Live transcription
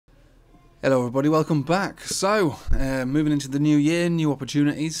Hello everybody, welcome back. So, moving into the new year, new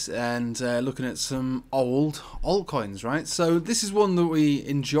opportunities, and looking at some old altcoins, right? So this is one that we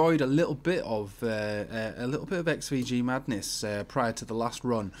enjoyed a little bit of XVG madness prior to the last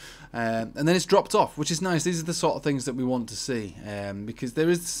run, and then it's dropped off, which is nice. These are the sort of things that we want to see, because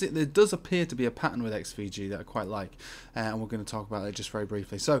there does appear to be a pattern with XVG that I quite like, and we're going to talk about it just very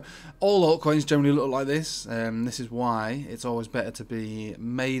briefly. So, all altcoins generally look like this. This is why it's always better to be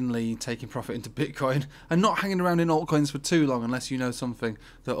mainly taking profit into Bitcoin and not hanging around in altcoins for too long unless you know something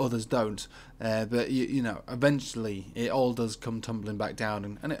that others don't. But you know, eventually it all does come tumbling back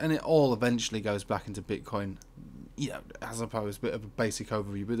down, and it all eventually goes back into Bitcoin. You know, as opposed to a bit of a basic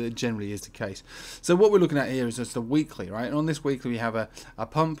overview, but it generally is the case. So what we're looking at here is just a weekly, right? And on this weekly we have a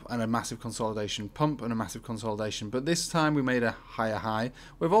pump and a massive consolidation, pump and a massive consolidation. But this time we made a higher high.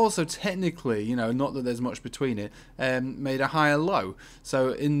 We've also technically, you know, not that there's much between it, made a higher low.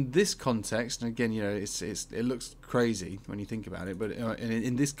 So in this context, and again, you know, it looks crazy when you think about it, but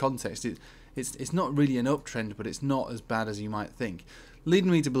in this context, it's not really an uptrend, but it's not as bad as you might think, leading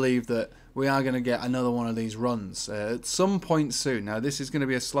me to believe that we are going to get another one of these runs at some point soon. Now, this is going to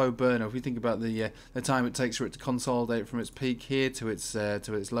be a slow burner. If we think about the time it takes for it to consolidate from its peak here to its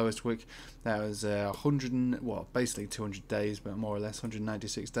lowest wick, that was basically 200 days, but more or less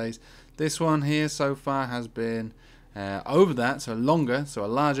 196 days. This one here so far has been over that, so longer, so a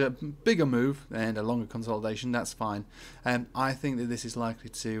larger, bigger move and a longer consolidation. That's fine. I think that this is likely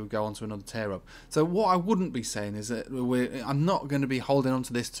to go on to another tear up. So what I wouldn't be saying is that I'm not going to be holding on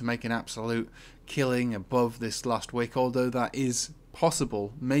to this to make an absolute killing above this last week, although that is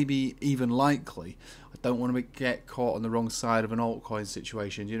possible, maybe even likely. I don't want to get caught on the wrong side of an altcoin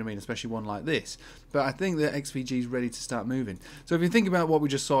situation, you know what I mean, especially one like this. But I think that XVG is ready to start moving. So if you think about what we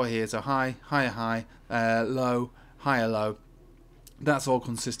just saw here, so high, higher high, low, higher low, that's all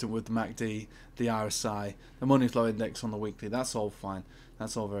consistent with the MACD, the RSI, the money flow index on the weekly. That's all fine.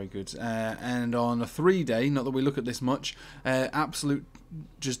 That's all very good. And on a 3-day, not that we look at this much, absolute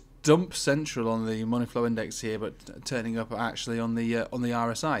just dump central on the money flow index here, but turning up actually on the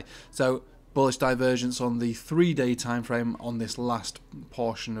RSI. So bullish divergence on the 3-day time frame on this last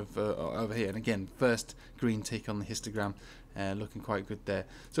portion of over here. And again, first green tick on the histogram. Looking quite good there.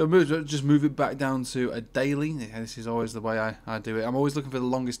 So just move it back down to a daily. This is always the way I do it. I'm always looking for the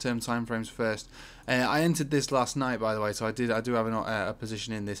longest term time frames first. I entered this last night, by the way, so I do have a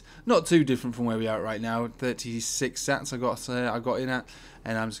position in this. Not too different from where we are right now. 36 sats I got in at,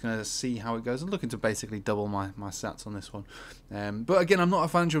 and I'm just going to see how it goes. I'm looking to basically double my sats on this one. But again, I'm not a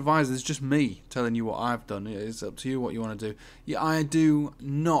financial advisor. It's just me telling you what I've done. It's up to you what you want to do. Yeah, I do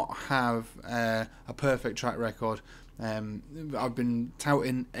not have a perfect track record. I've been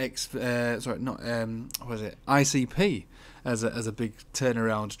touting ICP as a big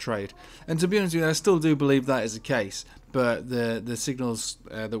turnaround trade, and to be honest with you, I still do believe that is the case. But the signals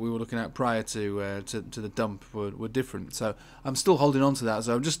that we were looking at prior to the dump were different, so I'm still holding on to that.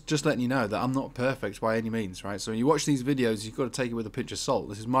 So I'm just letting you know that I'm not perfect by any means, right? So when you watch these videos, you've got to take it with a pinch of salt.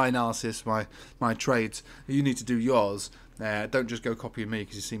 This is my analysis, my trades. You need to do yours. Don't just go copying me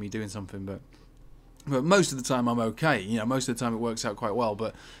because you see me doing something, but most of the time I'm okay. You know, most of the time it works out quite well.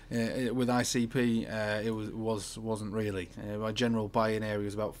 But with ICP, it wasn't really. My general buy-in area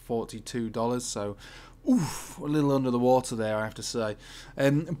was about $42, so oof, a little under the water there, I have to say.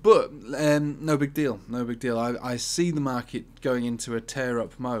 But no big deal. No big deal. I see the market going into a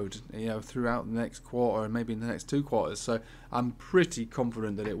tear-up mode, you know, throughout the next quarter and maybe in the next 2 quarters. So I'm pretty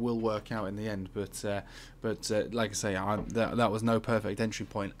confident that it will work out in the end. But like I say, that was no perfect entry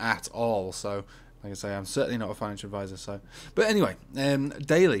point at all. So, like I say, I'm certainly not a financial advisor. So, but anyway,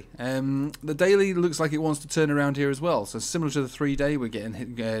 daily. The daily looks like it wants to turn around here as well. So similar to the 3-day, we're getting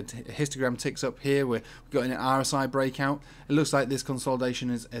histogram ticks up here. We've got an RSI breakout. It looks like this consolidation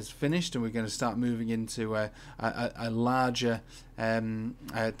is finished, and we're going to start moving into a larger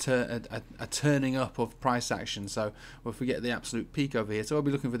turning up of price action. So if we get the absolute peak over here, so I'll be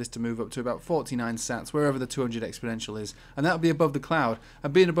looking for this to move up to about 49 sats, wherever the 200 exponential is, and that'll be above the cloud.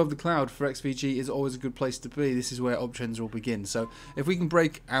 And being above the cloud for XVG is always a good place to be. This is where uptrends will begin. So if we can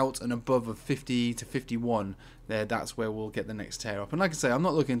break out and above of 50 to 51, that's where we'll get the next tear up. And like I say, I'm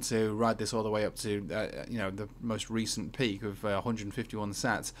not looking to ride this all the way up to you know, the most recent peak of 151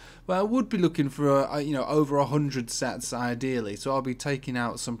 sats, but I would be looking for you know, over 100 sats ideally. So I'll be taking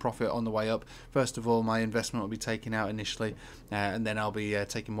out some profit on the way up. First of all, my investment will be taken out initially, and then I'll be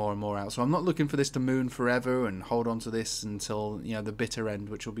taking more and more out. So I'm not looking for this to moon forever and hold on to this until, you know, the bitter end,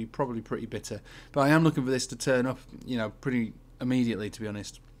 which will be probably pretty bitter. But I am looking for this to turn up, you know, pretty immediately, to be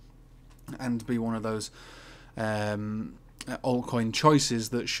honest, and be one of those altcoin choices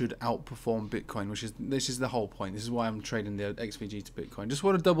that should outperform Bitcoin, this is the whole point. This is why I'm trading the XVG to Bitcoin. Just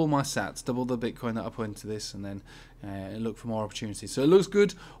want to double my sats, double the Bitcoin that I put into this, and then look for more opportunities. So it looks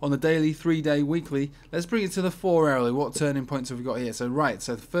good on the daily, 3-day, weekly. Let's bring it to the 4-hourly. What turning points have we got here? So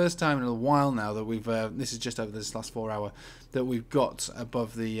so the first time in a while now that we've this is just over this last 4 hour that we've got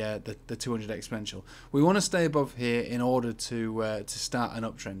above the 200 exponential. We want to stay above here in order to start an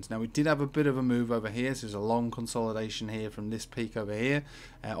uptrend. Now we did have a bit of a move over here, so there's a long consolidation here from this peak over here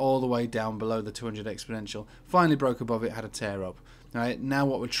all the way down below the 200 exponential. Finally broke above it, had a tear up. All right, now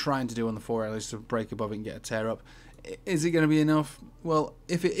what we're trying to do on the 4 hours is to break above it and get a tear up. Is it going to be enough? Well,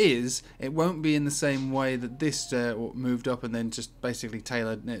 if it is, it won't be in the same way that this moved up and then just basically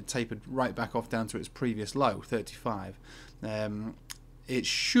tapered right back off down to its previous low, 35. It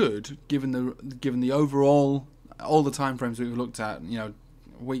should, given the overall, all the time frames we've looked at, you know,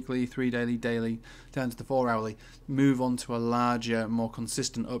 weekly, 3-daily, daily, down to the 4-hourly, move on to a larger, more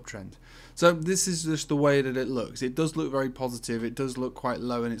consistent uptrend. So this is just the way that it looks. It does look very positive. It does look quite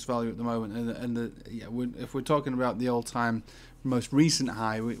low in its value at the moment. And if we're talking about the all-time most recent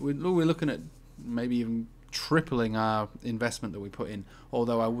high, we're looking at maybe even tripling our investment that we put in.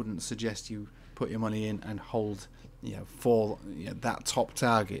 Although I wouldn't suggest you put your money in and hold, you know, for that top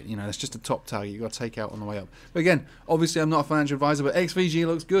target. You know, it's just a top target you've got to take out on the way up. But again, obviously I'm not a financial advisor, but XVG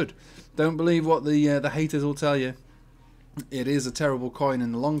looks good. Don't believe what the haters will tell you. It is a terrible coin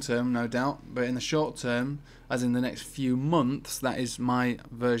in the long term, no doubt, but in the short term, as in the next few months, that is my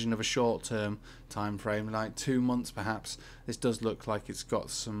version of a short term time frame, like 2 months perhaps. This does look like it's got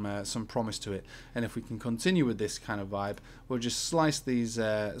some promise to it, and if we can continue with this kind of vibe, we'll just slice these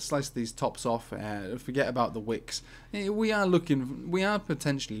tops off, forget about the wicks. We are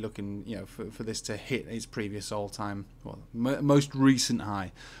potentially looking, you know, for this to hit its previous all-time, well, most recent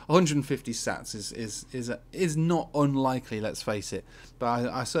high. 150 sats is not unlikely, let's face it, but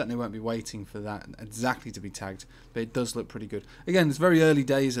I certainly won't be waiting for that exactly to be tagged, but it does look pretty good. Again, it's very early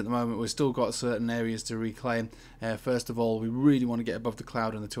days at the moment. We've still got certain areas to reclaim. First of all, we really want to get above the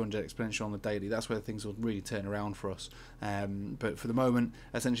cloud and the 200 exponential on the daily. That's where things will really turn around for us. But for the moment,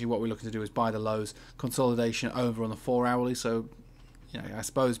 essentially what we're looking to do is buy the lows, consolidation over on the 4-hourly. So, you know, I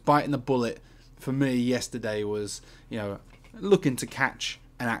suppose biting the bullet for me yesterday was, you know, looking to catch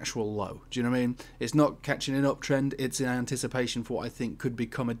an actual low. Do you know what I mean? It's not catching an uptrend, it's in anticipation for what I think could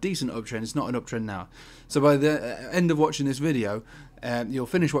become a decent uptrend. It's not an uptrend now. So by the end of watching this video, you'll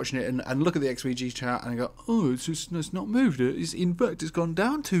finish watching it and look at the XVG chart and go, oh, it's not moved. In fact, it's gone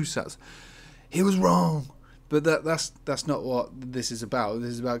down 2 sats. He was wrong. But that's not what this is about. This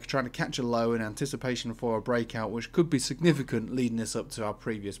is about trying to catch a low in anticipation for a breakout, which could be significant, leading us up to our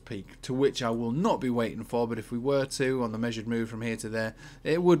previous peak, to which I will not be waiting for. But if we were to, on the measured move from here to there,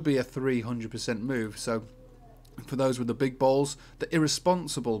 it would be a 300% move. So for those with the big balls, the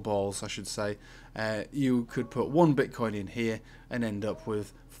irresponsible balls, I should say, you could put 1 Bitcoin in here and end up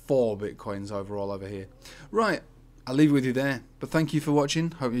with 4 Bitcoins overall over here. Right. I'll leave it with you there, but thank you for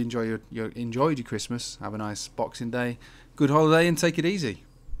watching. Hope you enjoyed your Christmas. Have a nice Boxing Day, good holiday, and take it easy.